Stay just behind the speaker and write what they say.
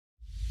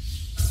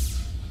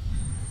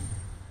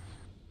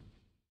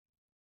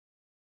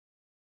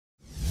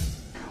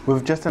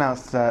We've just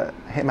announced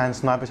Hitman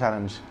Sniper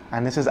Challenge,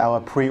 and this is our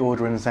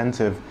pre-order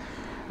incentive.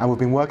 And we've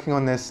been working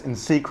on this in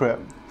secret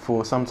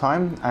for some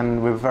time,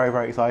 and we're very,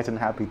 very excited and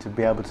happy to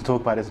be able to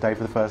talk about it today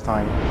for the first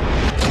time.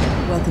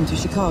 Welcome to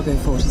Chicago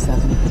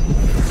 47.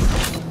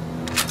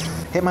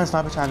 Hitman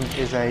Sniper Challenge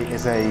is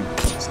a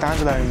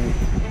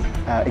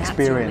standalone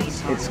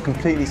experience. It's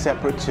completely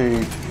separate to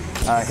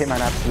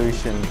Hitman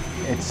Absolution.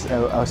 It's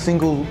a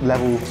single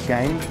level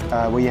game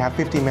where you have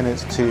 15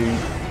 minutes to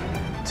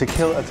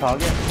kill a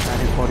target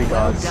and his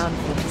bodyguards,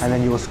 and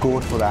then you're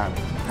scored for that.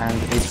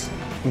 And it's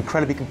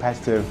incredibly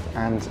competitive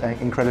and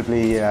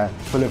incredibly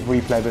full of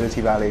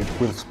replayability value.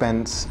 We've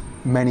spent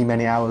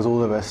many hours,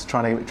 all of us,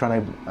 trying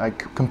to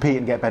compete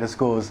and get better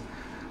scores.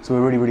 So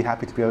we're really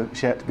happy to be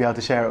able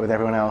to share it with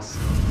everyone else.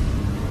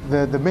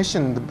 The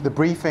mission, the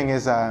briefing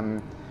is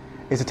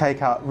to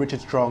take out Richard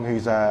Strong,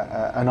 who's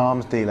an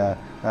arms dealer.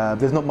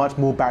 There's not much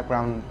more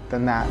background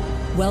than that.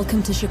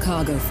 Welcome to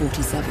Chicago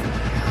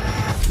 47.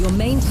 Your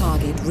main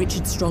target,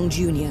 Richard Strong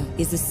Jr.,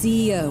 is the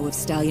CEO of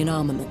Stallion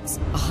Armaments,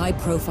 a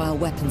high-profile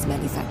weapons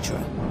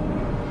manufacturer.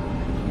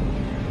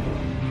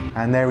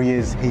 And there he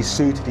is. He's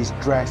suited, he's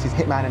dressed, he's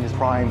Hitman in his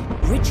prime.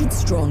 Richard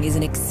Strong is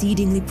an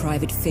exceedingly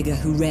private figure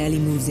who rarely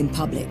moves in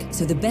public,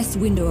 so the best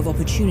window of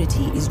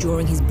opportunity is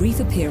during his brief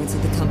appearance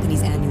at the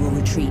company's annual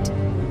retreat.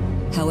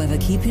 However,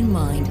 keep in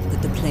mind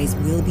that the place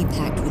will be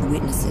packed with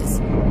witnesses.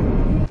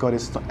 Got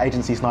his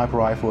agency sniper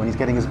rifle, and he's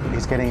getting his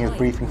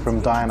briefing from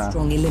Diana.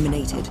 Strong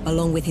eliminated,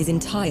 along with his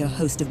entire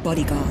host of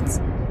bodyguards.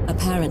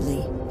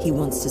 Apparently, he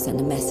wants to send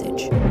a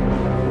message.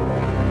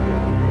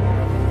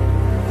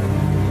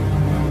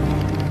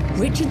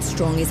 Richard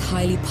Strong is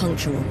highly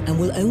punctual and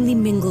will only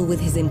mingle with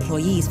his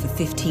employees for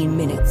 15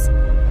 minutes.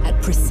 At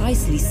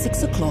precisely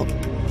 6 o'clock,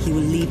 he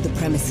will leave the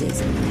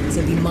premises,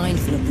 so be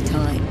mindful of the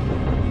time.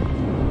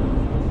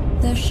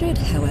 There should,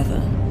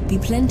 however, be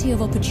plenty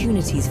of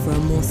opportunities for a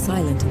more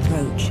silent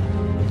approach.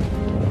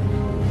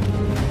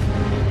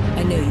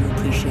 I know you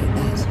appreciate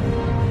that.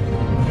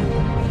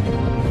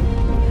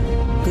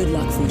 Good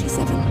luck,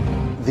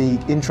 47. The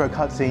intro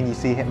cutscene, you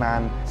see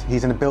Hitman.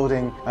 He's in a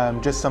building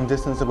just some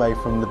distance away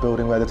from the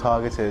building where the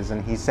target is,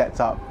 and he sets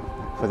up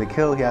for the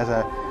kill. He has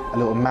a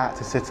little mat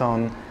to sit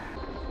on.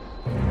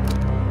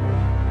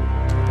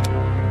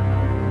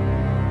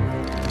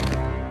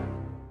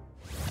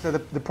 So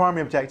the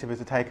primary objective is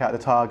to take out the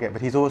target,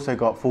 but he's also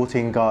got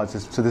 14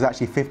 guards, so there's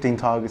actually 15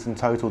 targets in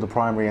total, the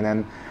primary and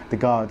then the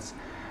guards.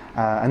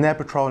 And they're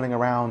patrolling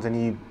around, and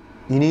you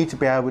need to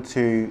be able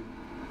to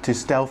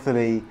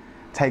stealthily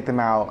take them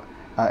out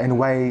in a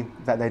way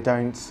that they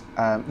don't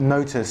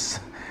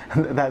notice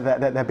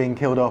that they're being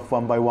killed off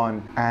one by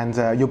one. And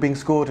you're being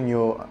scored on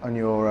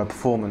your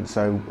performance,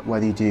 so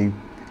whether you do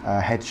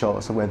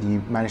headshots or whether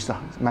you manage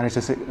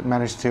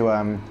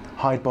to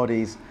hide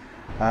bodies.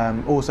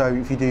 Also,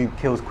 if you do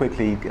kills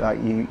quickly, like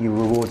you're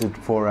rewarded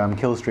for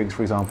kill streaks,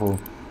 for example.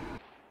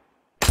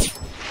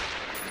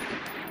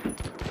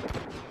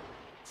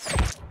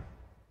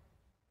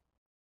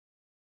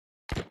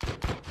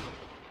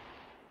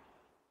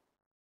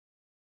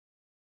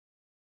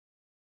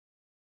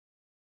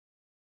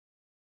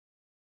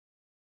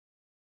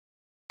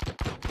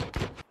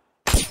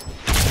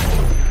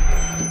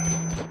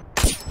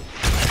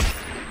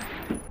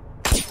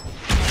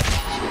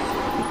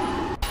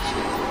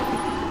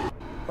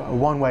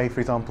 One way, for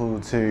example,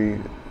 to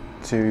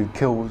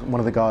kill one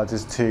of the guards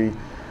is to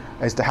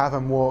have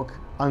him walk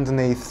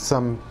underneath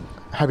some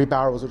heavy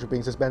barrels which are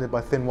being suspended by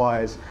thin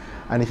wires,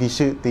 and if you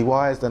shoot the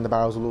wires, then the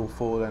barrels will all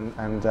fall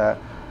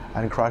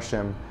and crush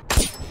him.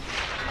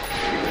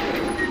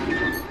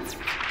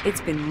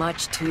 It's been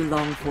much too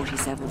long,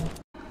 47.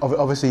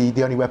 Obviously,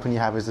 the only weapon you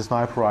have is the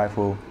sniper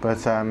rifle,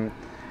 but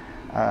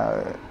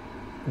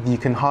you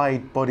can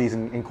hide bodies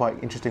in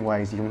quite interesting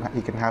ways. You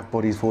can have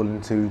bodies fall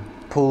into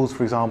pools,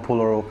 for example,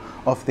 or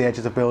off the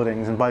edges of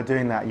buildings, and by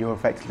doing that you're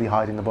effectively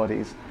hiding the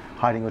bodies,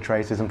 hiding your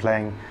traces and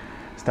playing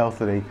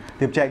stealthily.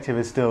 The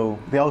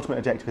ultimate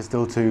objective is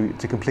still to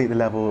complete the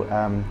level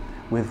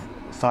with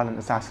silent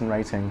assassin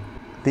rating.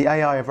 The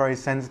AI are very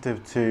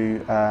sensitive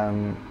to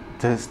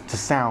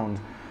sound,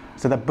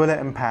 so that bullet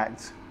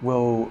impact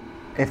will,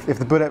 if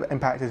the bullet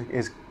impact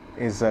is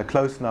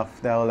close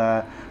enough,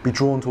 they'll be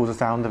drawn towards the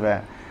sound of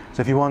it.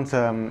 So if you want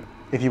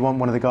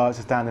one of the guards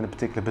to stand in a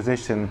particular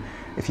position,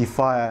 if you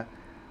fire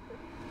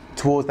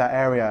towards that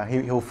area,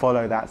 he'll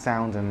follow that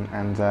sound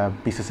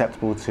and be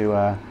susceptible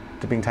to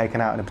being taken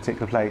out in a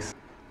particular place.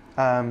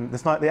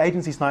 The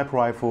agency sniper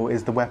rifle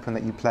is the weapon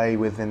that you play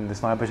with in the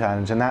Sniper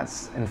Challenge, and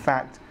that's in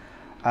fact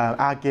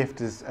our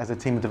gift as a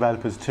team of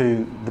developers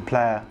to the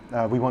player.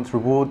 We want to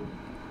reward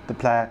the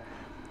player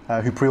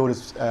who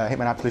pre-orders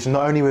Hitman Absolution,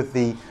 not only with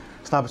the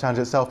Sniper Challenge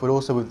itself, but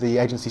also with the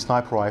agency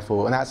sniper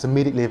rifle, and that's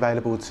immediately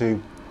available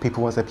to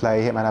people once they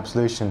play Hitman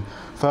Absolution.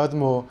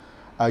 Furthermore,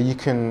 you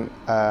can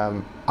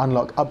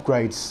unlock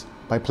upgrades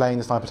by playing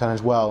the Sniper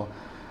Challenge well,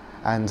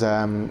 and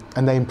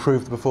they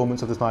improve the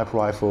performance of the sniper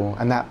rifle,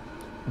 and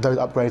those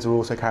upgrades are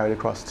also carried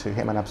across to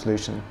Hitman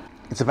Absolution.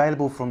 It's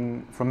available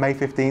from May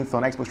 15th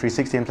on Xbox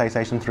 360 and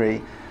PlayStation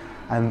 3,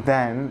 and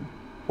then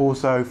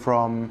also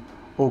from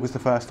August the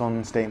 1st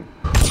on Steam.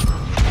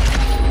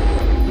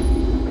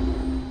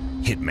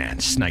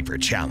 Hitman Sniper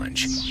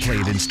Challenge. Play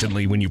it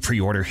instantly when you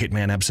pre-order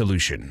Hitman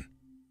Absolution.